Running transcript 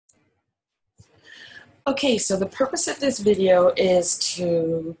Okay, so the purpose of this video is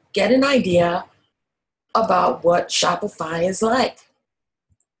to get an idea about what Shopify is like.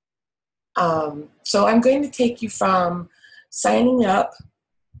 So I'm going to take you from signing up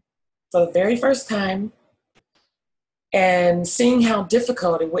for the very first time and seeing how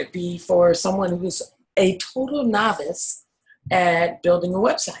difficult it would be for someone who's a total novice at building a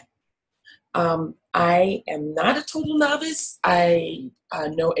website. I am not a total novice. I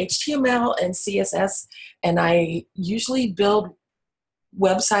know HTML and CSS, and I usually build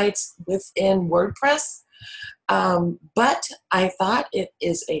websites within WordPress. But I thought it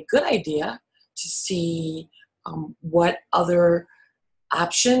is a good idea to see what other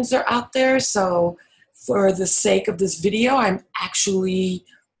options are out there. So for the sake of this video, I'm actually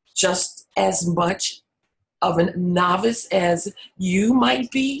just as much of a novice as you might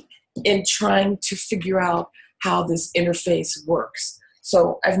be in trying to figure out how this interface works.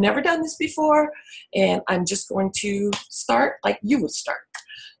 So I've never done this before, and I'm just going to start like you would start.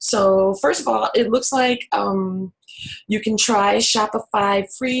 So first of all, it looks like you can try Shopify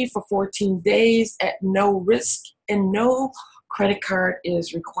free for 14 days at no risk, and no credit card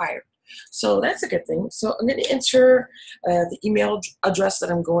is required. So that's a good thing. So I'm going to enter the email address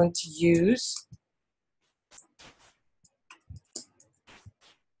that I'm going to use.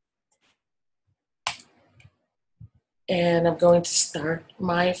 And I'm going to start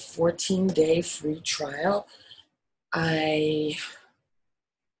my 14-day free trial. Let's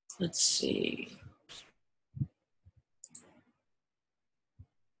see.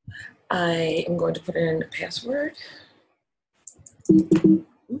 I am going to put in a password.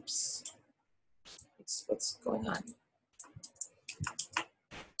 Oops. What's going on?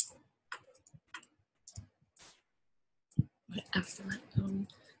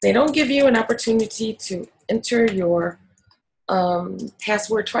 They don't give you an opportunity to enter your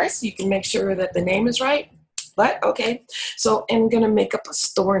password twice, so you can make sure that the name is right. But okay, so I'm gonna make up a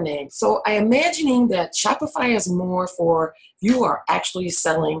store name. So I'm imagining that Shopify is more for you are actually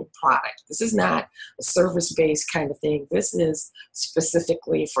selling product. This is not a service-based kind of thing. This is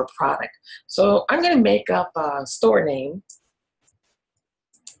specifically for product. So I'm gonna make up a store name.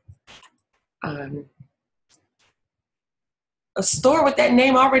 A store with that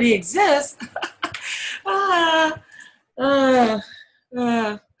name already exists.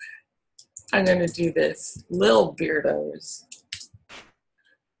 I'm going to do this. Lil Beardos.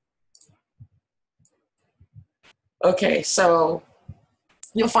 Okay, so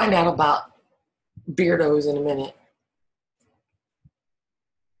you'll find out about Beardos in a minute.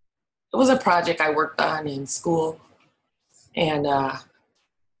 It was a project I worked on in school, and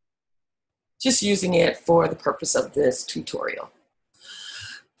just using it for the purpose of this tutorial.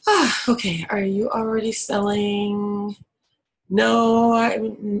 Okay, are you already selling? No,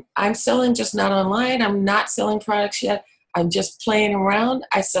 I'm selling, just not online. I'm not selling products yet. I'm just playing around.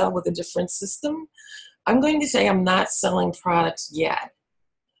 I sell with a different system. I'm going to say I'm not selling products yet.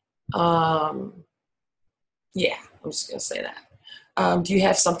 Yeah, I'm just going to say that. Do you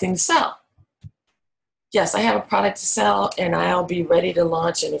have something to sell? Yes, I have a product to sell, and I'll be ready to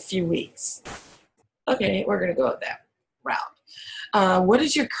launch in a few weeks. Okay, we're going to go with that route. What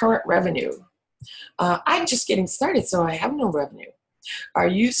is your current revenue? I'm just getting started, so I have no revenue. Are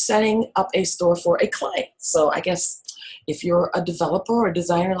you setting up a store for a client? So I guess if you're a developer or a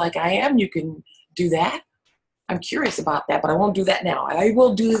designer like I am, you can do that. I'm curious about that, but I won't do that now. I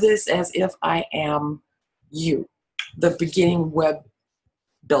will do this as if I am you, the beginning web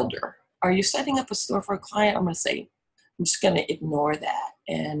builder. Are you setting up a store for a client? I'm going to say, I'm just going to ignore that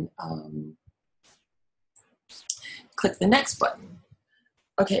and click the next button.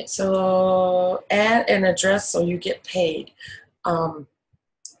 Okay, so add an address so you get paid.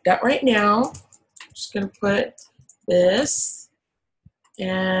 That right now, I'm just going to put this,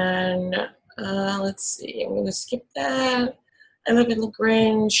 and let's see, I'm going to skip that. I live in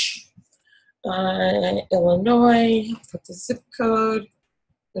LaGrange, Illinois. Put the zip code.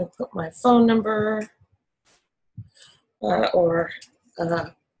 I'm going to put my phone number or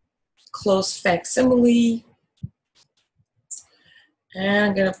close facsimile. And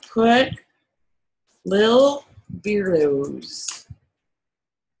I'm going to put Lil Beardos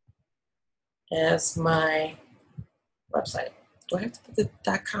as my website. Do I have to put the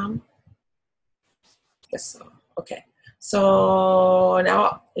 .com? I guess so. Okay. So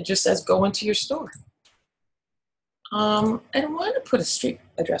now it just says go into your store. I don't want to put a street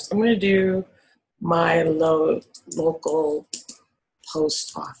address. I'm going to do my local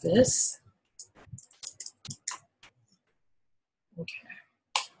post office. Okay.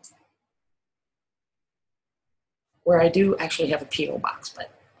 Where I do actually have a P.O. box, but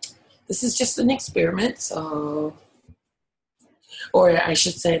this is just an experiment. So, or I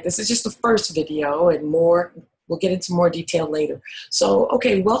should say, this is just the first video, and we'll get into more detail later. So,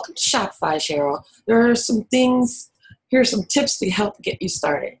 okay, welcome to Shopify, Cheryl. There are some things, here are some tips to help get you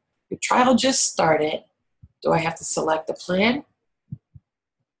started. Your trial just started. Do I have to select the plan?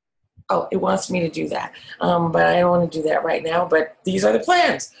 Oh, it wants me to do that, but I don't want to do that right now, but these are the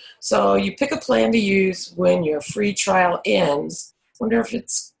plans. So you pick a plan to use when your free trial ends. Wonder if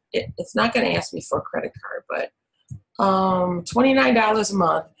it's not going to ask me for a credit card, but $29 a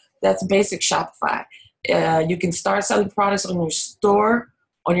month, that's basic Shopify. You can start selling products on your store,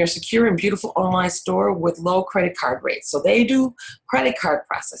 on your secure and beautiful online store with low credit card rates. So they do credit card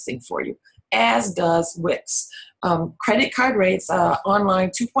processing for you, as does Wix. Credit card rates online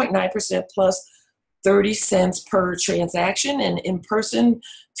 2.9% plus 30 cents per transaction, and in person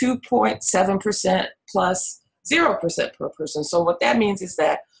 2.7% plus 0% per person. So what that means is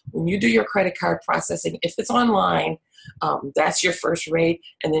that when you do your credit card processing, if it's online, that's your first rate.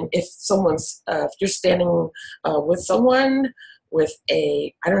 And then if you're standing with someone with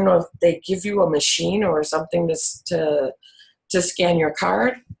I don't know if they give you a machine or something to scan your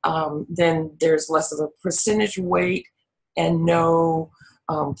card, then there's less of a percentage weight and no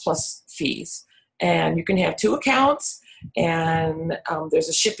plus fees. And you can have 2 accounts, and there's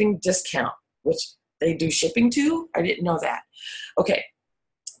a shipping discount, which they do shipping too. I didn't know that. Okay.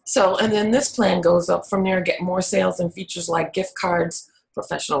 So, and then this plan goes up from there, get more sales and features like gift cards,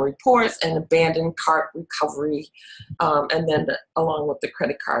 professional reports, and abandoned cart recovery, and then along with the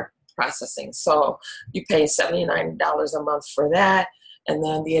credit card processing. So you pay $79 a month for that. And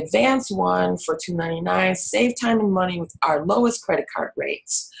then the advanced one for $299, save time and money with our lowest credit card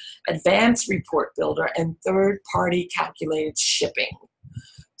rates, advanced report builder, and third-party calculated shipping.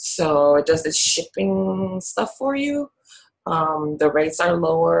 So it does the shipping stuff for you. The rates are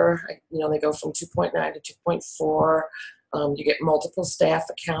lower. They go from 2.9 to 2.4. You get multiple staff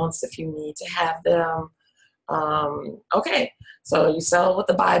accounts if you need to have them. Okay, so you sell with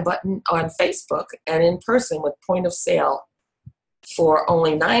the buy button on Facebook and in person with point of sale for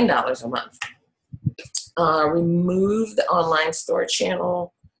only $9 a month. Remove the online store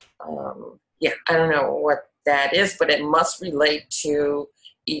channel. I don't know what that is, but it must relate to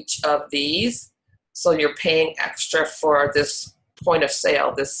each of these. So you're paying extra for this point of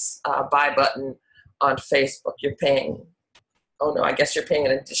sale, this buy button on Facebook. You're paying, I guess you're paying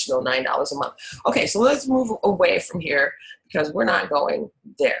an additional $9 a month. Okay, so let's move away from here because we're not going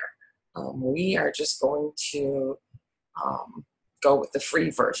there. We are just going to go with the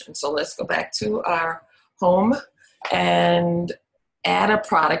free version. So let's go back to our home and add a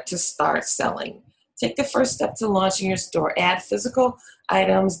product to start selling. Take the first step to launching your store. Add physical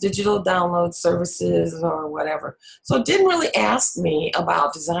items, digital download services, or whatever. So it didn't really ask me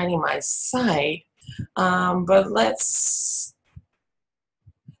about designing my site, but let's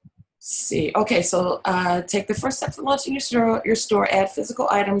see. Okay, so take the first step to launching your store. Add physical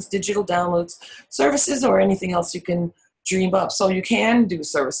items, digital downloads, services, or anything else you can dream up. So you can do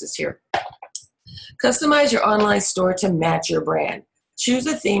services here. Customize your online store to match your brand. Choose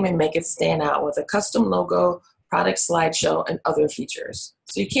a theme and make it stand out with a custom logo, product slideshow, and other features.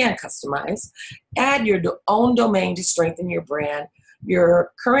 So you can customize. Add your own domain to strengthen your brand.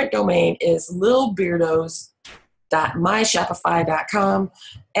 Your current domain is lilbeardos.myshopify.com.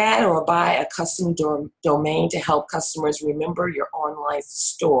 Add or buy a custom domain to help customers remember your online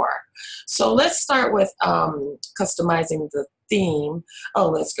store. So let's start with customizing the theme.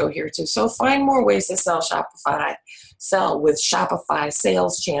 Let's go here too. So find more ways to sell with Shopify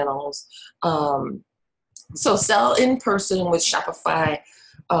sales channels. So sell in person with Shopify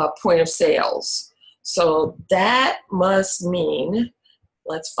point of sales. So that must mean,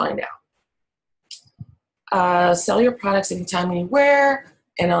 let's find out. Sell your products anytime, anywhere,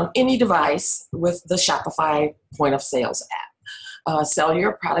 and on any device with the Shopify point of sales app. Sell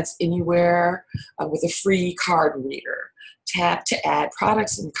your products anywhere with a free card reader. Tap to add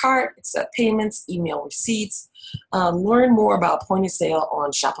products in cart, accept payments, email receipts. Learn more about point of sale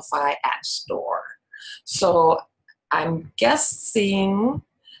on Shopify App Store. So I'm guessing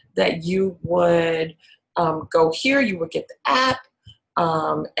that you would go here, you would get the app,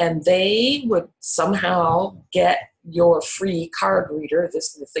 and they would somehow get your free card reader,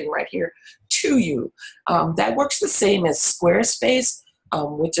 this is the thing right here, to you. That works the same as Squarespace,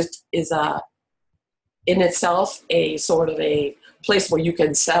 which is in itself a sort of a place where you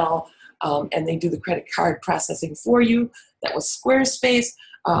can sell, and they do the credit card processing for you. That was Squarespace.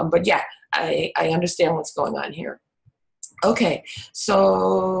 But yeah, I understand what's going on here. Okay,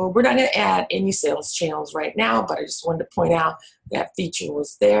 so we're not going to add any sales channels right now, but I just wanted to point out that feature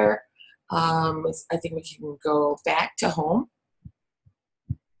was there. I think we can go back to home.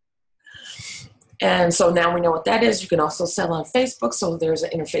 And so now we know what that is. You can also sell on Facebook, so there's an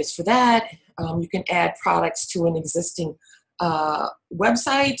interface for that. You can add products to an existing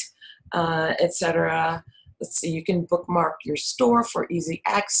website, etc. Let's see, you can bookmark your store for easy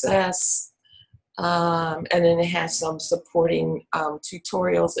access. And then it has some supporting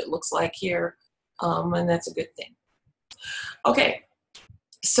tutorials, it looks like here, and that's a good thing. Okay,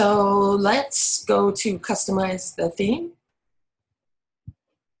 so let's go to customize the theme.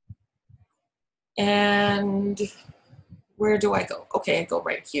 And where do I go? Okay, I go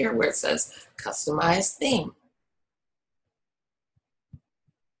right here where it says customize theme.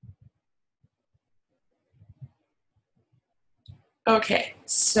 Okay,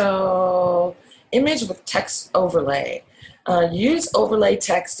 so image with text overlay. Use overlay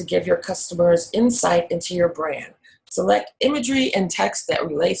text to give your customers insight into your brand. Select imagery and text that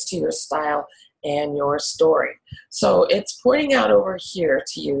relates to your style and your story. So it's pointing out over here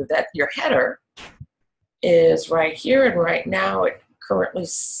to you that your header is right here, and right now it currently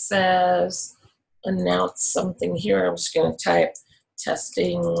says announce something here. I'm just going to type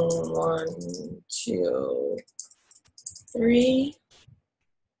testing 1, 2, 3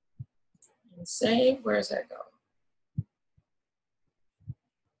 and save. Where does that go?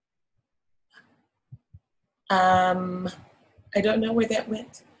 I don't know where that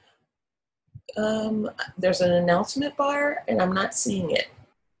went. There's an announcement bar and I'm not seeing it.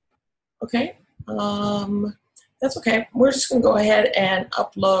 Okay, that's okay. We're just going to go ahead and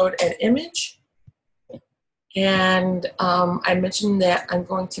upload an image. And I mentioned that I'm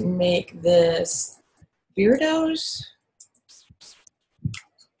going to make this Beardos.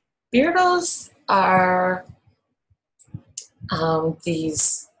 Beardos are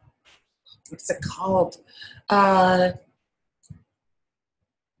these, what's it called? I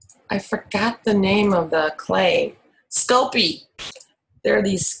forgot the name of the clay. Sculpey. There are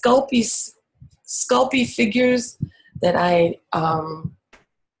these Sculpey figures that I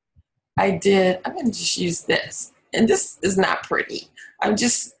did. I'm going to just use this. And this is not pretty. I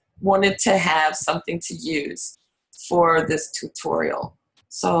just wanted to have something to use for this tutorial.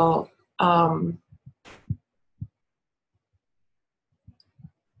 So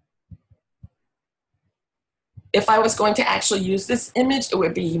if I was going to actually use this image, it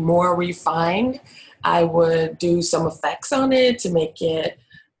would be more refined. I would do some effects on it to make it,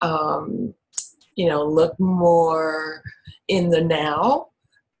 look more in the now.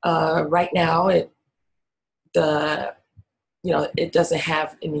 Right now, it doesn't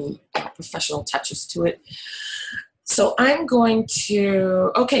have any professional touches to it. So I'm going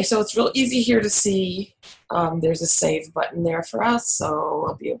to, okay, so it's real easy here to see. There's a save button there for us, so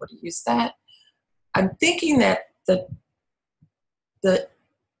I'll be able to use that. I'm thinking that the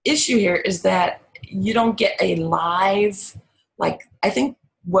issue here is that you don't get a live, I think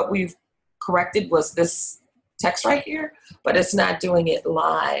what we've corrected was this text right here, but it's not doing it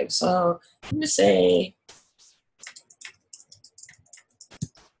live. So let me say,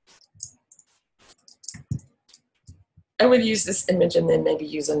 I would use this image and then maybe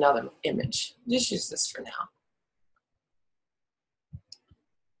use another image. Just use this for now.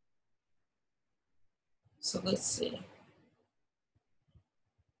 So let's see.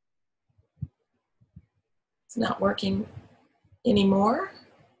 It's not working anymore.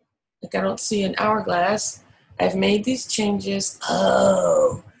 I don't see an hourglass. I've made these changes.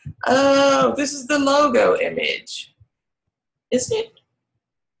 Oh, this is the logo image. Is it?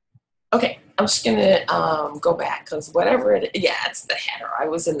 Okay, I'm just gonna go back because whatever it is, yeah, it's the header. I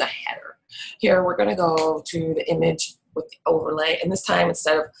was in the header. Here, we're gonna go to the image with the overlay, and this time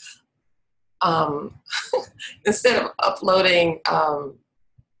instead of uploading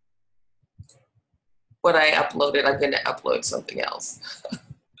what I uploaded, I'm gonna upload something else.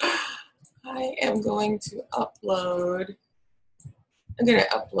 I am going to upload, I'm gonna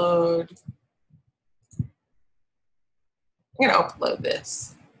upload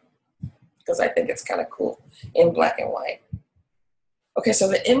this because I think it's kind of cool in black and white. Okay, so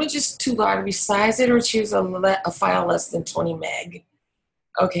the image is too large. Resize it or choose a file less than 20 meg.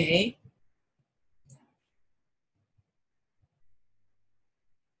 Okay.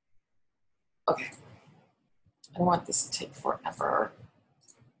 Okay. I don't want this to take forever.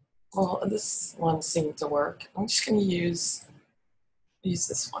 Well, this one seemed to work. I'm just going to use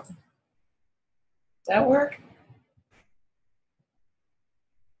this one. Does that work?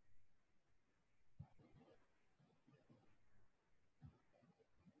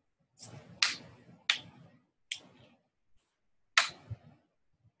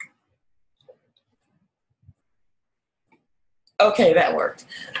 Okay, that worked.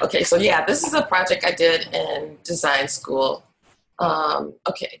 Okay, so yeah, this is a project I did in design school.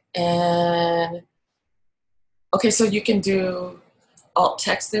 Okay, and okay, so you can do alt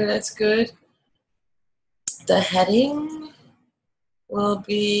text there, that's good. The heading will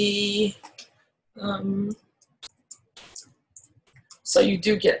be, um, so you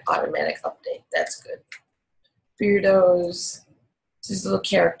do get automatic update, that's good. Beardos, these little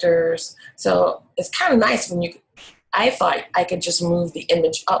characters. So it's kind of nice when you, I thought I could just move the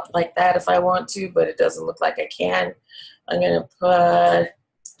image up like that if I want to, but it doesn't look like I can. I'm gonna put,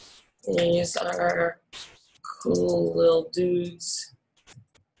 these are cool little dudes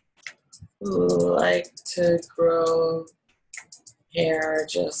who like to grow hair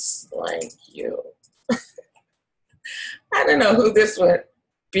just like you. I don't know who this would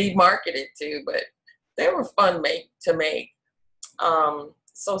be marketed to, but they were fun to make.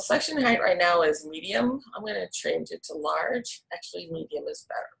 So section height right now is medium. I'm going to change it to large. Actually, medium is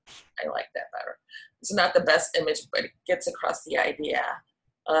better. I like that better. It's not the best image, but it gets across the idea.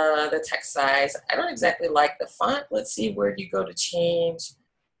 The text size. I don't exactly like the font. Let's see, where do you go to change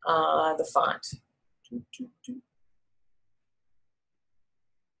the font?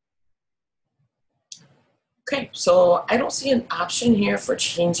 Okay, so I don't see an option here for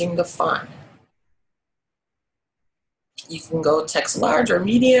changing the font. You can go text large or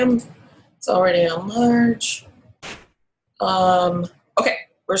medium. It's already on large. Okay,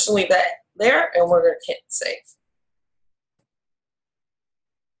 we're just gonna leave that there and we're gonna hit save.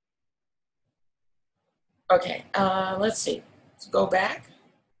 Okay, let's see. Let's go back.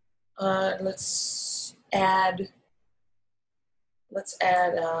 Let's add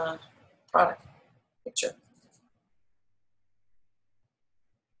product picture.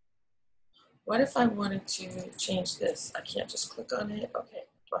 What if I wanted to change this? I can't just click on it. Okay,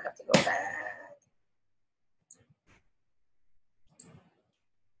 do I have to go back?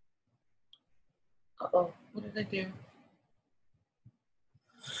 Uh-oh, what did I do?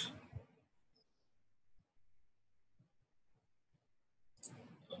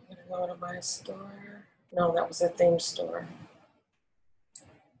 I'm gonna go to my store. No, that was a theme store.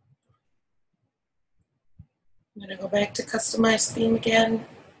 I'm gonna go back to customize theme again.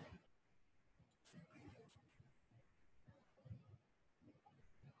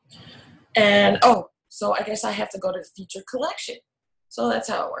 And oh, so I guess I have to go to feature collection. So that's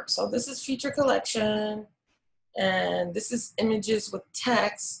how it works. So this is feature collection, and this is images with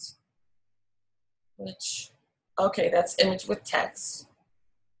text, which, okay, that's image with text.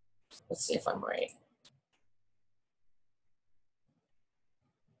 Let's see if I'm right.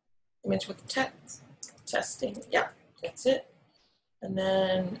 Image with text, testing, yeah, that's it. And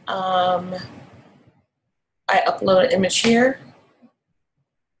then I upload an image here.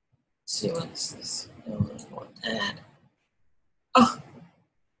 Let's see, what is this? I don't want that. Oh,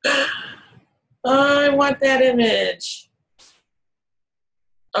 I want that image.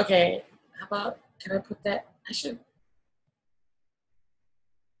 Okay, how about, can I put that? I should.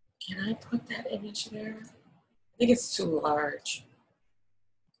 Can I put that image there? I think it's too large.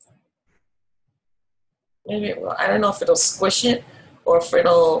 Maybe it will. I don't know if it'll squish it or if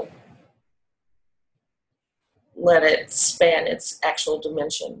it'll let it span its actual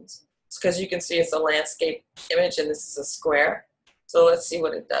dimensions. It's because you can see it's a landscape image and this is a square. So let's see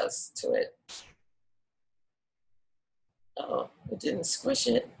what it does to it. Oh, it didn't squish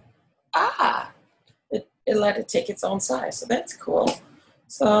it. Ah, it let it take its own size. So that's cool.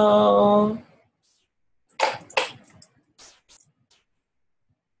 So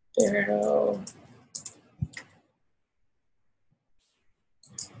there we go.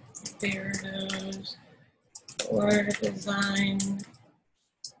 There it is. Word design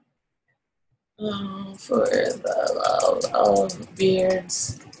for the love of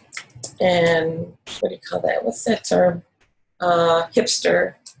beards and what do you call that? What's that term?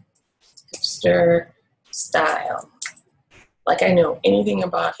 Hipster style. Like I know anything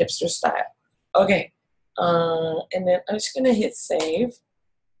about hipster style. Okay, and then I'm just gonna hit save.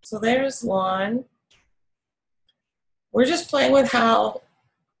 So there's one. We're just playing with how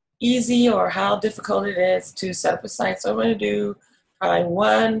easy or how difficult it is to set up a site. So I'm gonna do probably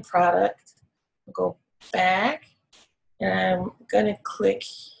one product. I'll go back and I'm gonna click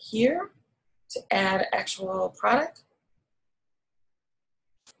here to add actual product.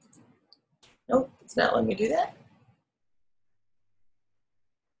 Nope, it's not letting me do that.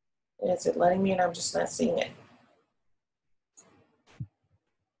 Is it letting me and I'm just not seeing it?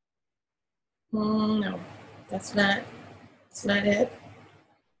 No, that's not it.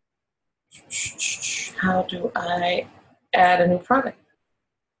 How do I add a new product?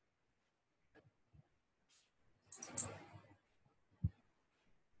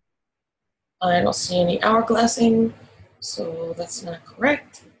 I don't see any hourglassing, so that's not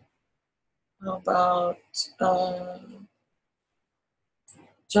correct. How about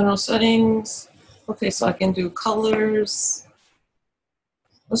general settings? Okay, so I can do colors.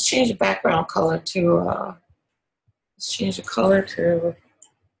 Let's change the background color to, let's change the color to,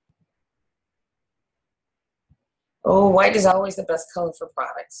 oh, white is always the best color for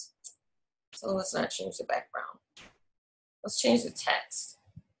products. So let's not change the background. Let's change the text.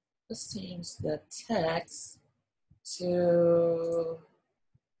 Let's change the text to,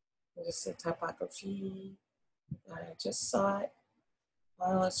 just the typography. I just saw it.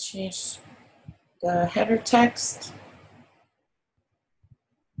 Let's change the header text.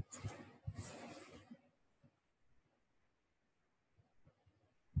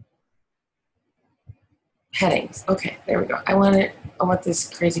 Headings. Okay, there we go. I want this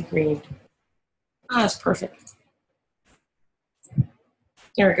crazy green. Ah, that's perfect.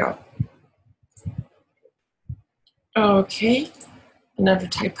 There we go. Okay. Another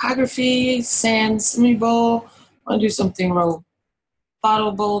typography, sans semi-bold. I'll do something real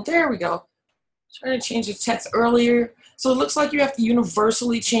bottle bold. There we go. Trying to change the text earlier. So it looks like you have to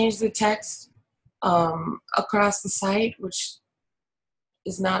universally change the text across the site, which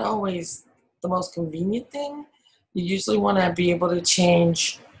is not always the most convenient thing. You usually want to be able to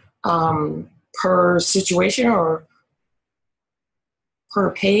change per situation or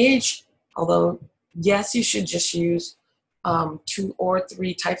per page. Although, yes, you should just use 2 or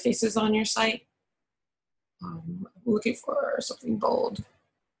 3 typefaces on your site. I'm looking for something bold.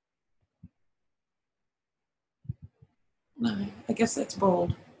 No, I guess that's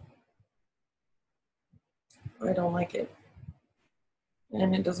bold. I don't like it.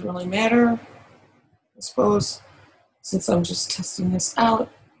 And it doesn't really matter, I suppose, since I'm just testing this out.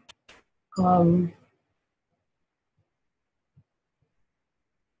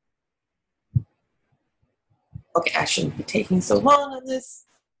 Okay, I shouldn't be taking so long on this.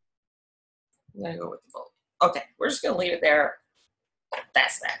 I'm gonna go with the bold. Okay, we're just gonna leave it there.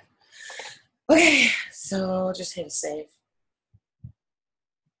 That's that. Okay, so just hit save.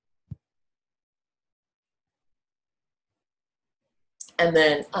 And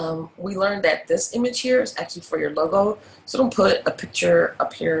then we learned that this image here is actually for your logo. So don't put a picture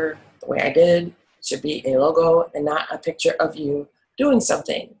up here the way I did. It should be a logo and not a picture of you doing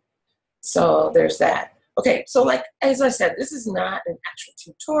something. So there's that. Okay, so like, as I said, this is not an actual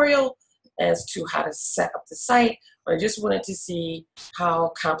tutorial as to how to set up the site. I just wanted to see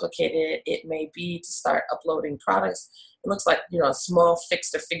how complicated it may be to start uploading products. It looks like, you know, a small fix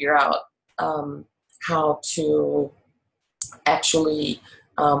to figure out how to actually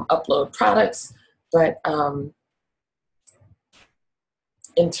upload products. But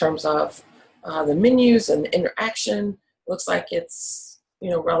in terms of the menus and the interaction, looks like it's, you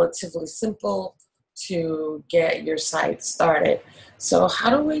know, relatively simple to get your site started. So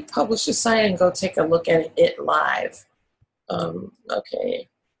how do we publish a site and go take a look at it live? Okay,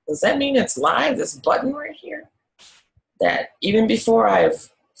 does that mean it's live, this button right here? That even before I've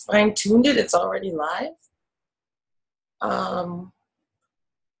fine-tuned it, it's already live?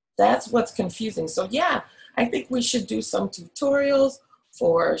 That's what's confusing. So yeah, I think we should do some tutorials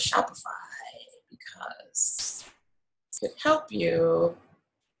for Shopify because it could help you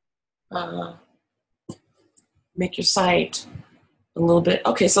make your site a little bit.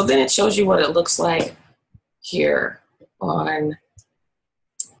 Okay, so then it shows you what it looks like here on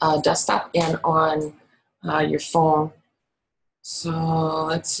desktop and on your phone. So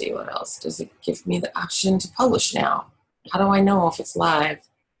let's see what else. Does it give me the option to publish now? How do I know if it's live?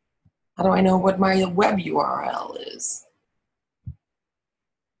 How do I know what my web URL is?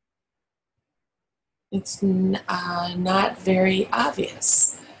 It's not very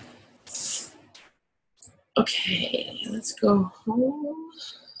obvious. Okay, let's go home.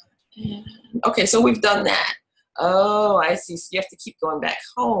 And, okay, so we've done that. Oh, I see. So you have to keep going back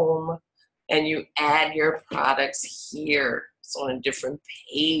home and you add your products here. It's on a different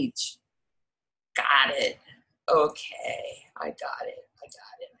page. Got it. Okay, I got it.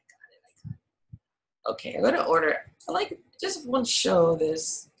 Okay, I'm gonna order. I like just want to show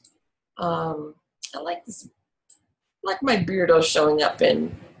this. I like this. I like my beardo showing up in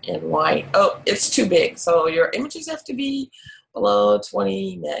white. Oh, it's too big. So your images have to be below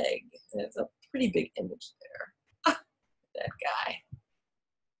 20 meg. It's a pretty big image there. Ah, that guy.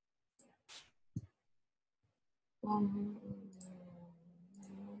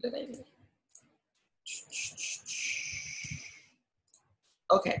 Did I do?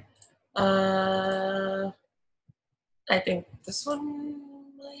 Okay. I think this one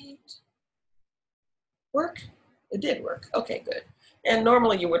might work. It did work. Okay, good. And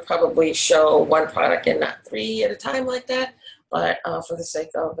normally you would probably show one product and not three at a time like that. But for the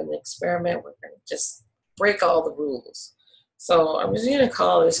sake of an experiment, we're going to just break all the rules. So I'm just going to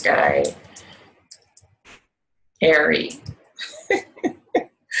call this guy Harry.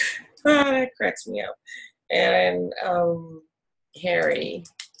 That cracks me up. And Harry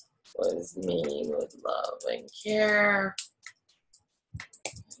was me with love and care.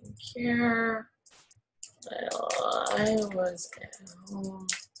 I was at home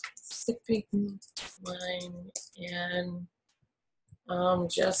sipping wine and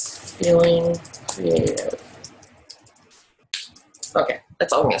just feeling creative. Okay,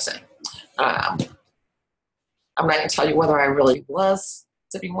 that's all I'm gonna say. I'm not gonna tell you whether I really was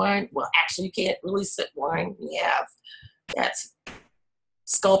sipping wine. Well, actually, you can't really sip wine. You have that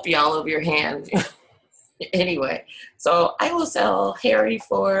Sculpey all over your hand. Anyway, so I will sell Harry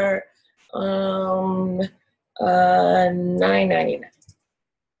for $9.99.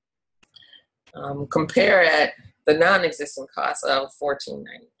 Compare at the non-existent cost of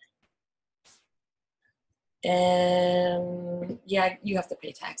 $14.99. And yeah, you have to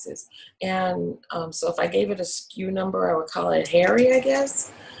pay taxes. And so if I gave it a SKU number, I would call it Harry, I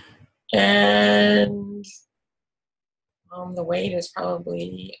guess. And the weight is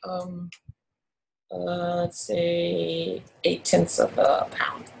probably let's say 0.8 of a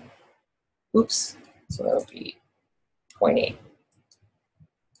pound. Oops, so that would be 0.8.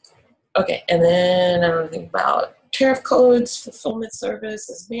 Okay, and then I don't think about tariff codes. Fulfillment service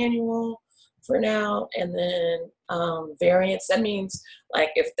is manual for now, and then variants. That means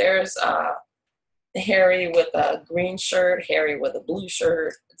like if there's Harry with a green shirt, Harry with a blue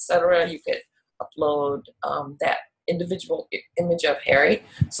shirt, etc., you could upload that individual image of Harry.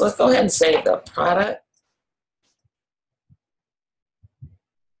 So let's go ahead and save the product.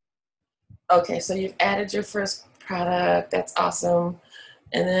 Okay, so you've added your first product. That's awesome.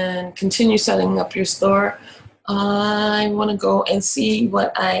 And then continue setting up your store. I want to go and see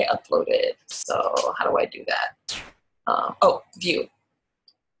what I uploaded. So how do I do that? Oh, view.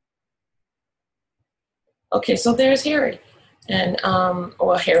 Okay, so there's Harry. And,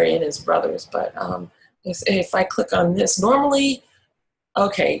 well, Harry and his brothers. But if I click on this, normally,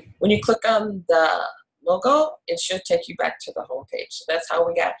 okay, when you click on the logo, it should take you back to the home page. So that's how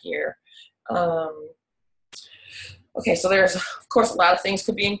we got here. Okay, so there's, of course, a lot of things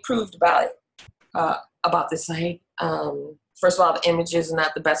could be improved about this site. First of all, the image is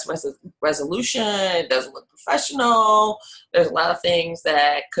not the best resolution. It doesn't look professional. There's a lot of things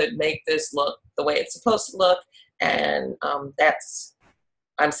that could make this look the way it's supposed to look. And that's,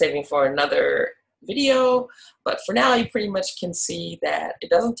 I'm saving for another video. But for now, you pretty much can see that it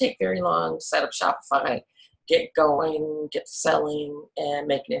doesn't take very long to set up Shopify, get going, get selling, and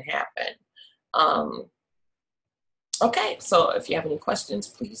making it happen. Okay, so if you have any questions,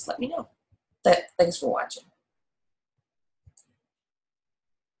 please let me know. Thanks for watching.